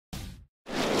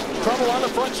Trouble on the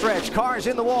front stretch. Cars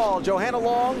in the wall. Johanna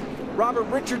Long, Robert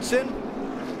Richardson.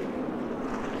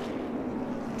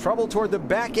 Trouble toward the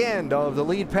back end of the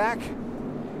lead pack.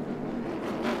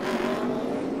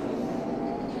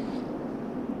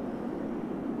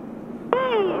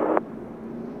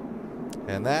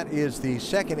 And that is the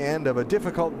second end of a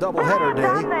difficult doubleheader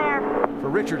day for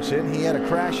Richardson. He had a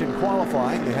crash in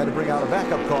qualifying. They had to bring out a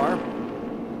backup car.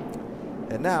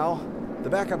 And now the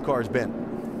backup car's bent.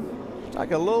 It's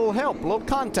like a little help, a little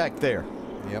contact there.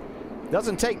 Yep.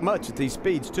 Doesn't take much at these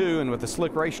speeds too, and with a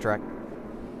slick racetrack.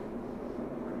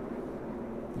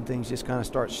 And things just kind of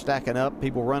start stacking up,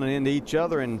 people running into each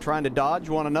other and trying to dodge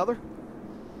one another.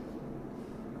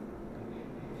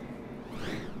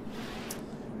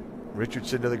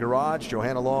 Richardson to the garage.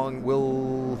 Johanna Long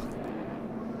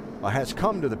has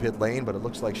come to the pit lane, but it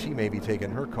looks like she may be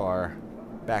taking her car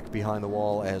back behind the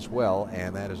wall as well,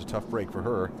 and that is a tough break for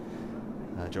her.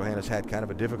 Johanna's had kind of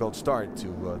a difficult start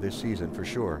to this season for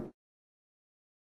sure.